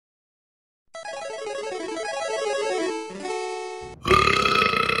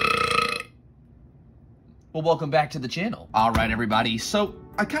Well, welcome back to the channel. All right, everybody. So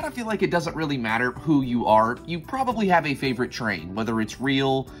I kind of feel like it doesn't really matter who you are. You probably have a favorite train, whether it's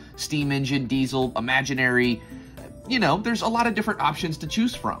real, steam engine, diesel, imaginary. You know, there's a lot of different options to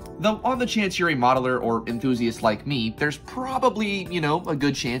choose from. Though on the chance you're a modeler or enthusiast like me, there's probably, a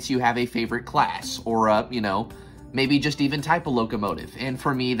good chance you have a favorite class or maybe just even type of locomotive, and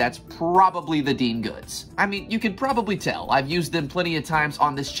for me, that's probably the Dean Goods. I mean, you can probably tell, I've used them plenty of times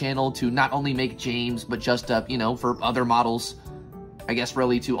on this channel to not only make James, but just, for other models, I guess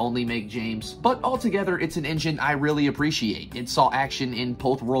really to only make James. But altogether, it's an engine I really appreciate. It saw action in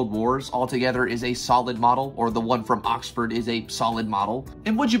both World Wars, altogether is a solid model, or the one from Oxford is a solid model.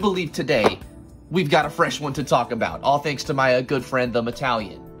 And would you believe today, we've got a fresh one to talk about, all thanks to my good friend, the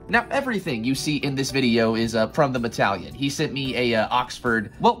Metallian. Now, everything you see in this video is from the Metallian. He sent me a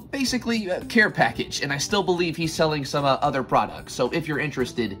Oxford, well, basically a care package, and I still believe he's selling some other products. So if you're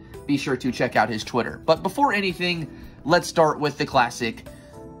interested, be sure to check out his Twitter. But before anything, let's start with the classic,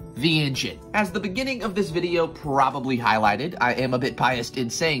 the engine. As the beginning of this video probably highlighted, I am a bit biased in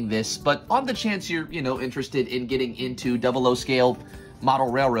saying this, but on the chance you're, interested in getting into 00 scale model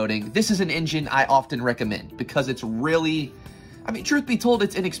railroading, this is an engine I often recommend because it's really, truth be told,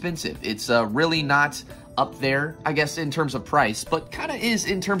 it's inexpensive. It's really not up there, I guess, in terms of price, but kind of is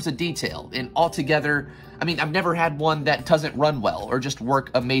in terms of detail. And altogether, I've never had one that doesn't run well or just work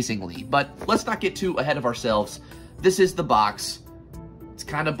amazingly. But let's not get too ahead of ourselves. This is the box. It's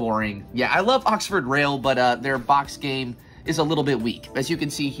kind of boring. Yeah, I love Oxford Rail, but their box game is a little bit weak. As you can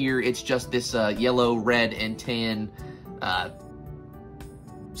see here, it's just this yellow, red, and tan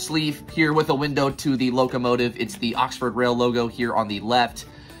sleeve here with a window to the locomotive. It's the Oxford Rail logo here on the left.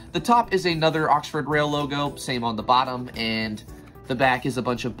 The top is another Oxford Rail logo, same on the bottom, and the back is a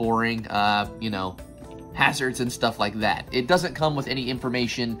bunch of boring, hazards and stuff like that. It doesn't come with any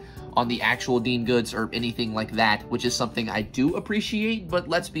information on the actual Dean Goods or anything like that, which is something I do appreciate, but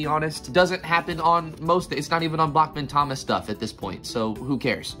let's be honest, doesn't happen on most, it's not even on Bachman Thomas stuff at this point, so who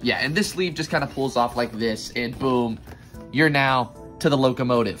cares? Yeah, and this sleeve just kind of pulls off like this, and boom, you're now to the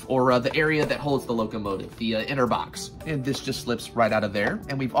locomotive, or the area that holds the locomotive, the inner box. And this just slips right out of there.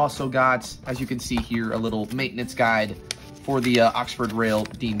 And we've also got, as you can see here, a little maintenance guide for the Oxford Rail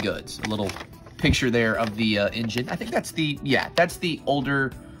Dean Goods. A little picture there of the engine. I think that's that's the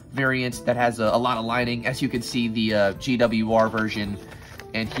older variant that has a lot of lining. As you can see, the GWR version.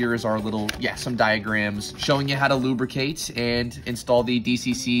 And here is our little, some diagrams showing you how to lubricate and install the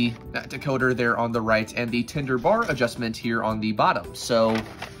DCC decoder there on the right and the tender bar adjustment here on the bottom. So,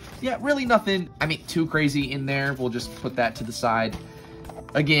 yeah, really nothing, too crazy in there. We'll just put that to the side.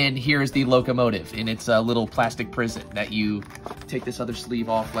 Again, here's the locomotive in its little plastic prison that you take this other sleeve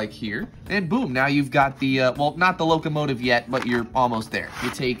off like here. And boom, now you've got the, well, not the locomotive yet, but you're almost there. You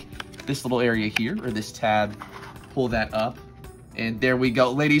take this little area here, or this tab, pull that up. And there we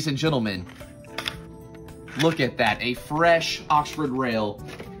go, ladies and gentlemen. Look at that, a fresh Oxford Rail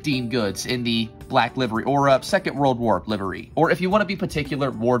Dean Goods in the black livery, or a Second World War livery. Or if you want to be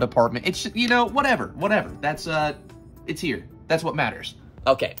particular, War Department. It's, whatever. That's, it's here. That's what matters.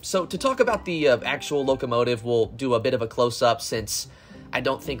 Okay, so to talk about the actual locomotive, we'll do a bit of a close-up since I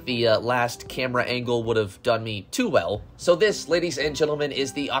don't think the last camera angle would have done me too well. So this, ladies and gentlemen,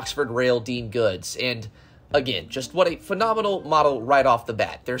 is the Oxford Rail Dean Goods, and again, just what a phenomenal model right off the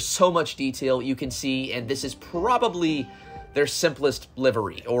bat. There's so much detail you can see, and this is probably their simplest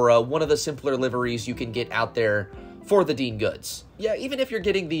livery, or one of the simpler liveries you can get out there for the Dean Goods. Yeah, even if you're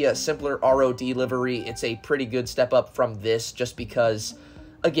getting the simpler ROD livery, it's a pretty good step up from this, just because,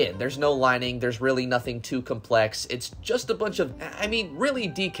 again, there's no lining, there's really nothing too complex. It's just a bunch of, really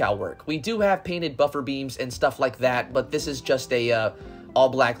decal work. We do have painted buffer beams and stuff like that, but this is just a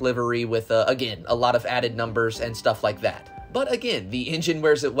all-black livery with, again, a lot of added numbers and stuff like that. But again, the engine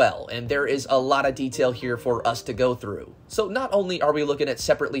wears it well, and there is a lot of detail here for us to go through. So not only are we looking at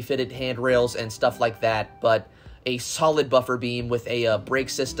separately fitted handrails and stuff like that, but a solid buffer beam with a brake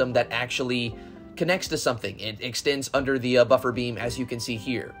system that actually connects to something. It extends under the buffer beam, as you can see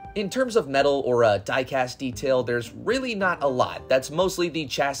here. In terms of metal or die-cast detail, there's really not a lot. That's mostly the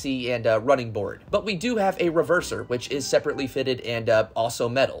chassis and running board. But we do have a reverser, which is separately fitted and also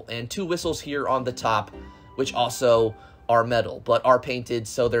metal, and two whistles here on the top, which also are metal, but are painted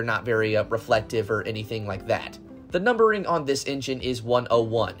so they're not very reflective or anything like that. The numbering on this engine is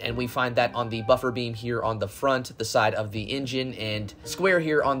 101, and we find that on the buffer beam here on the front, the side of the engine, and square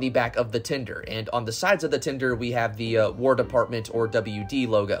here on the back of the tender. And on the sides of the tender, we have the War Department or WD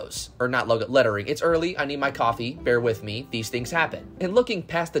logos. Or not logo, lettering. It's early, I need my coffee, bear with me, these things happen. And looking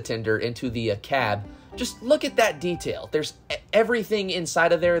past the tender into the cab, just look at that detail. There's everything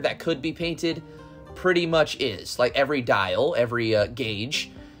inside of there that could be painted. pretty much is. Like every dial, every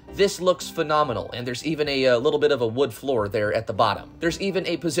gauge, this looks phenomenal, and there's even a little bit of a wood floor there at the bottom. There's even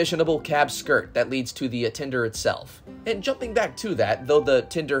a positionable cab skirt that leads to the tender itself. And jumping back to that, though the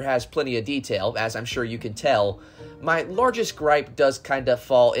tender has plenty of detail, as I'm sure you can tell, my largest gripe does kind of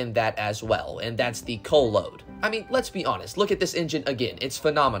fall in that as well, and that's the coal load. I mean, let's be honest, look at this engine again, it's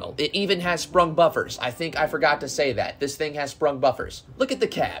phenomenal. It even has sprung buffers. I think I forgot to say that. This thing has sprung buffers. Look at the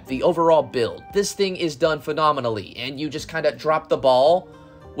cab, the overall build. This thing is done phenomenally, and you just kind of drop the ball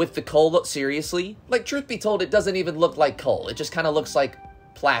with the coal look. Seriously? Like, truth be told, it doesn't even look like coal. It just kind of looks like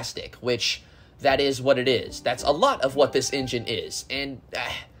plastic, which that is what it is. That's a lot of what this engine is, and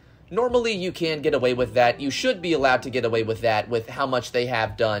normally you can get away with that. You should be allowed to get away with that with how much they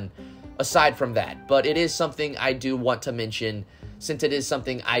have done aside from that, but it is something I do want to mention, since it is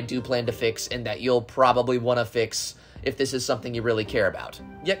something I do plan to fix and that you'll probably want to fix if this is something you really care about.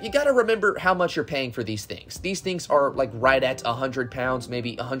 Yet, you gotta remember how much you're paying for these things. These things are like right at 100 pounds,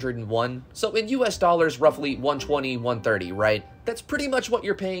 maybe 101. So in US dollars, roughly 120, 130, right? That's pretty much what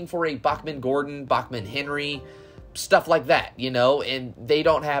you're paying for a Bachmann Gordon, Bachmann Henry, stuff like that, you know? And they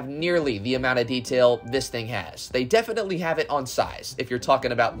don't have nearly the amount of detail this thing has. They definitely have it on size, if you're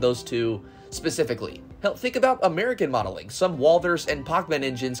talking about those two specifically. Hell, think about American modeling. Some Walthers and Bachmann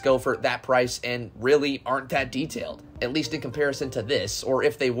engines go for that price and really aren't that detailed, at least in comparison to this, or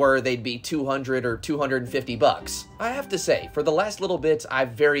if they were, they'd be 200 or 250 bucks. I have to say, for the last little bit,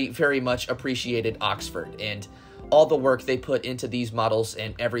 I've very, very much appreciated Oxford and all the work they put into these models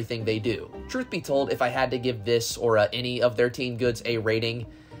and everything they do. Truth be told, if I had to give this or any of their teen goods a rating,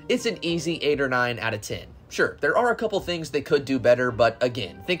 it's an easy 8 or 9 out of 10. Sure, there are a couple things they could do better, but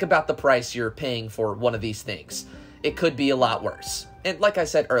again, think about the price you're paying for one of these things. It could be a lot worse. And like I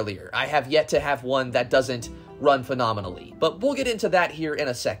said earlier, I have yet to have one that doesn't run phenomenally, but we'll get into that here in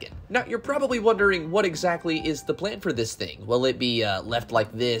a second. Now, you're probably wondering what exactly is the plan for this thing. Will it be left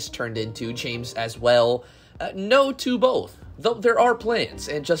like this, turned into James as well? No to both, though there are plans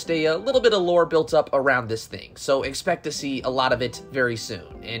and just a little bit of lore built up around this thing, so expect to see a lot of it very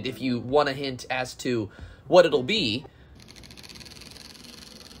soon. And if you want a hint as to what it'll be,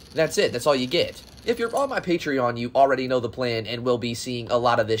 that's it, that's all you get. If you're on my Patreon, you already know the plan and will be seeing a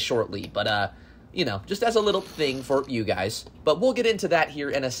lot of this shortly, but you know, just as a little thing for you guys. But we'll get into that here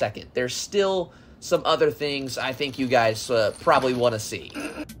in a second. There's still some other things I think you guys probably want to see.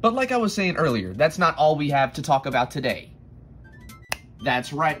 But like I was saying earlier, that's not all we have to talk about today.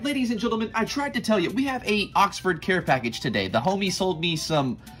 That's right, ladies and gentlemen, I tried to tell you, we have a Oxford care package today. The homie sold me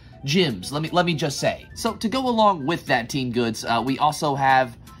some gyms, let me just say. So to go along with that teen goods, we also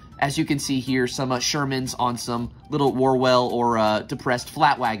have, as you can see here, some Shermans on some little Warwell or depressed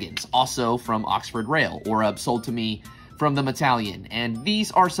flat wagons, also from Oxford Rail, or sold to me from the Battalion. And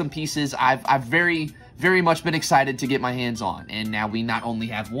these are some pieces I've very, very much been excited to get my hands on. And now we not only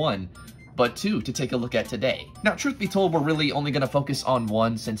have one, but two to take a look at today. Now, truth be told, we're really only going to focus on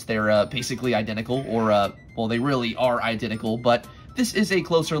one since they're basically identical, or, well, they really are identical, but this is a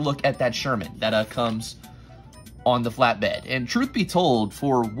closer look at that Sherman that comes on the flatbed. And truth be told,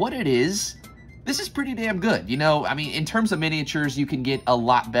 for what it is, this is pretty damn good. You know, I mean, in terms of miniatures, you can get a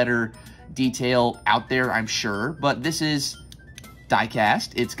lot better detail out there, I'm sure, but this is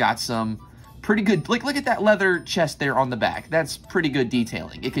die-cast. It's got some pretty good, like, look at that leather chest there on the back. That's pretty good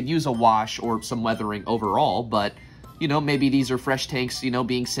detailing. It could use a wash or some weathering overall, but, you know, maybe these are fresh tanks, you know,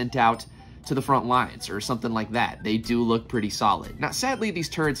 being sent out to the front lines or something like that. They do look pretty solid. Now, sadly, these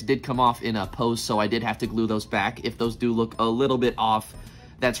turrets did come off in a post, so I did have to glue those back. If those do look a little bit off,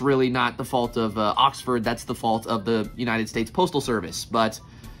 that's really not the fault of Oxford. That's the fault of the United States Postal Service. But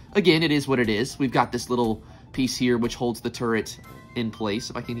again, it is what it is. We've got this little piece here which holds the turret in place.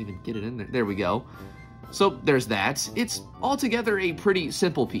 If I can even get it in there. There we go. So there's that. It's altogether a pretty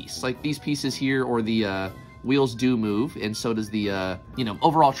simple piece. Like these pieces here, or the wheels do move, and so does the, you know,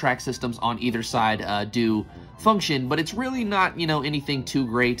 overall track systems on either side do function, but it's really not, you know, anything too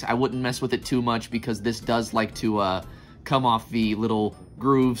great. I wouldn't mess with it too much because this does like to come off the little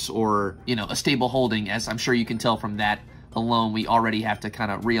grooves or, you know, a stable holding, as I'm sure you can tell from that alone. We already have to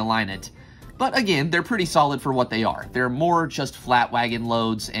kind of realign it. But again, they're pretty solid for what they are. They're more just flat wagon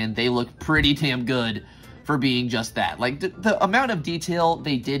loads, and they look pretty damn good for being just that. Like, the amount of detail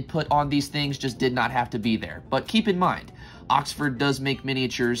they did put on these things just did not have to be there. But keep in mind, Oxford does make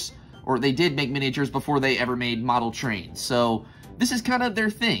miniatures, or they did make miniatures before they ever made model trains. So this is kind of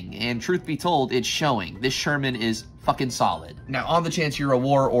their thing, and truth be told, it's showing. This Sherman is fucking solid. Now, on the chance you're a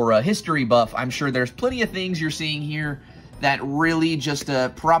war or a history buff, I'm sure there's plenty of things you're seeing here that really just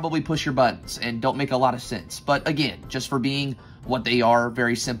probably push your buttons and don't make a lot of sense. But again, just for being what they are,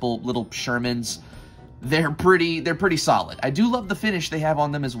 very simple little Shermans, they're pretty solid. I do love the finish they have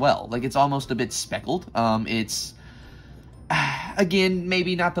on them as well. Like, it's almost a bit speckled. It's, again,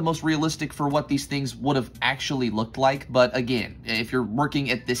 maybe not the most realistic for what these things would have actually looked like. But again, if you're working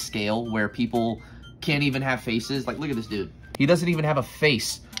at this scale where people can't even have faces, like, look at this dude. He doesn't even have a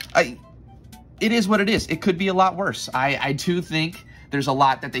face. It is what it is. It could be a lot worse. I do think there's a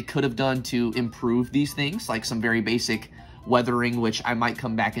lot that they could have done to improve these things, like some very basic weathering, which I might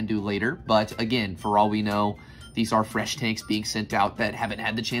come back and do later. But again, for all we know, these are fresh tanks being sent out that haven't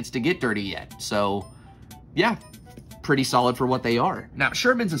had the chance to get dirty yet. So yeah, pretty solid for what they are. Now,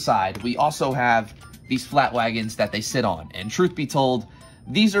 Shermans aside, we also have these flat wagons that they sit on. And truth be told,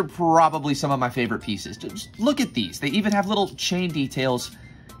 these are probably some of my favorite pieces. Just look at these. They even have little chain details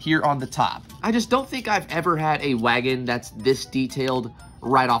here on the top. I just don't think I've ever had a wagon that's this detailed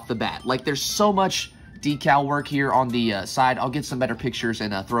right off the bat. Like, there's so much decal work here on the side. I'll get some better pictures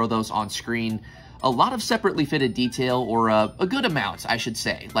and throw those on screen. A lot of separately fitted detail, or a good amount, I should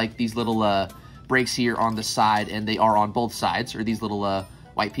say. Like these little brakes here on the side, and they are on both sides, or these little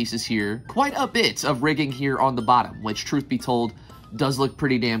white pieces here. Quite a bit of rigging here on the bottom, which, truth be told, does look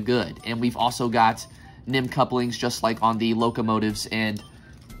pretty damn good. And we've also got NIM couplings just like on the locomotives, and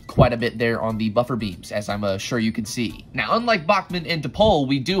quite a bit there on the buffer beams, as I'm sure you can see. Now, unlike Bachmann and DePaul,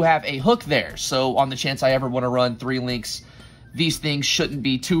 we do have a hook there, so on the chance I ever want to run 3 links, these things shouldn't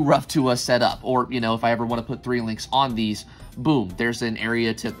be too rough to set up. Or, you know, if I ever want to put 3 links on these, boom, there's an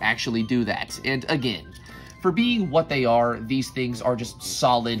area to actually do that. And again, for being what they are, these things are just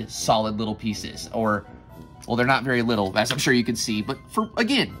solid little pieces. Or, well, they're not very little, as I'm sure you can see, but for,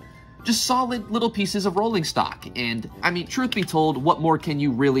 again, just solid little pieces of rolling stock. And, I mean, truth be told, what more can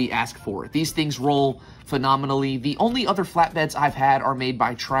you really ask for? These things roll phenomenally. The only other flatbeds I've had are made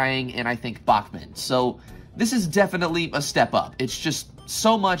by Trying and I think Bachmann. So this is definitely a step up. It's just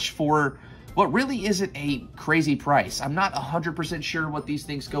so much for what really isn't a crazy price. I'm not 100% sure what these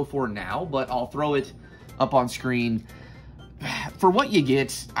things go for now, but I'll throw it up on screen. For what you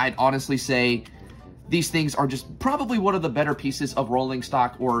get, I'd honestly say these things are just probably one of the better pieces of rolling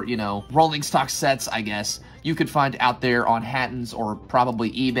stock, or, you know, rolling stock sets, I guess, you could find out there on Hatton's or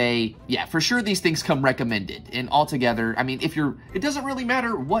probably eBay. Yeah, for sure these things come recommended. And altogether, I mean, it doesn't really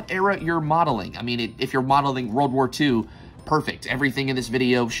matter what era you're modeling. I mean, if you're modeling World War II, perfect. Everything in this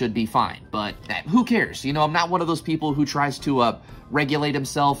video should be fine. But who cares? You know, I'm not one of those people who tries to regulate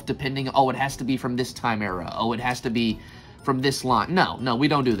himself depending, oh, it has to be from this time era. Oh, it has to be from this line. No, we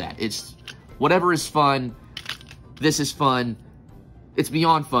don't do that. It's whatever is fun. This is fun. It's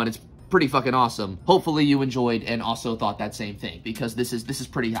beyond fun. It's pretty fucking awesome. Hopefully you enjoyed and also thought that same thing, because this is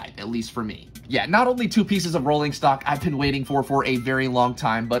pretty hype, at least for me. Yeah, not only 2 pieces of rolling stock I've been waiting for a very long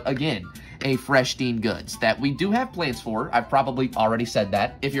time, but again, a fresh Dean Goods that we do have plans for. I've probably already said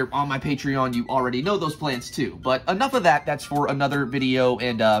that. If you're on my Patreon, you already know those plans too. But enough of that. That's for another video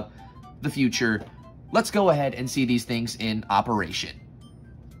and the future. Let's go ahead and see these things in operation.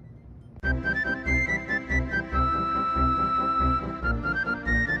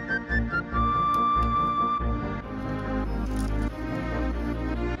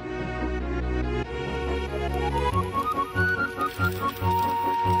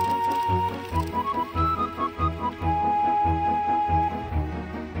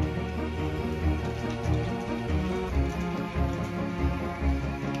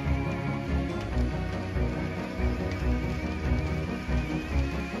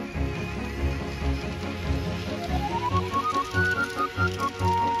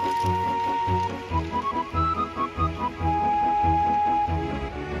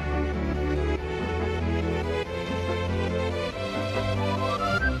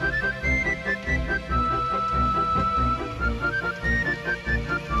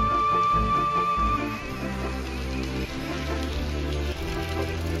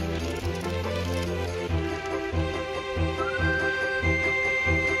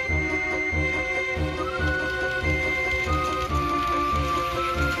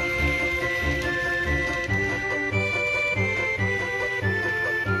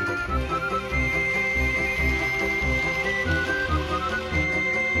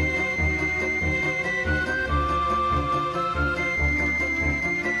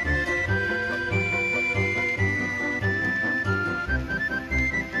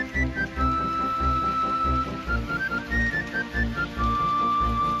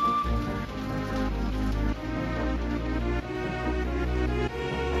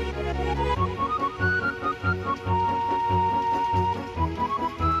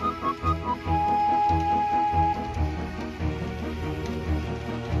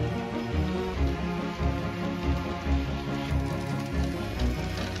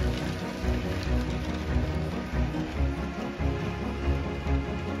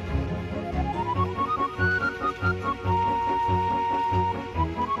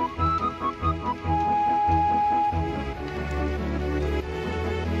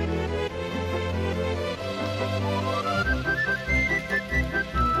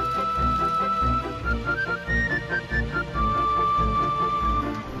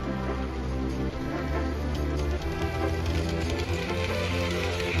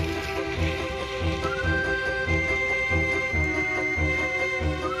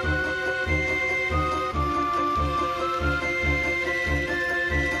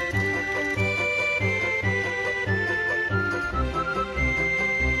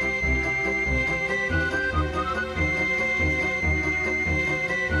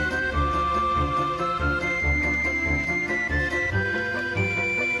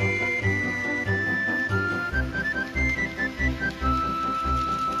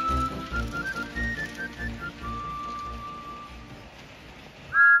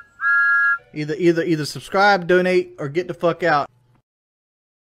 Either subscribe, donate, or get the fuck out.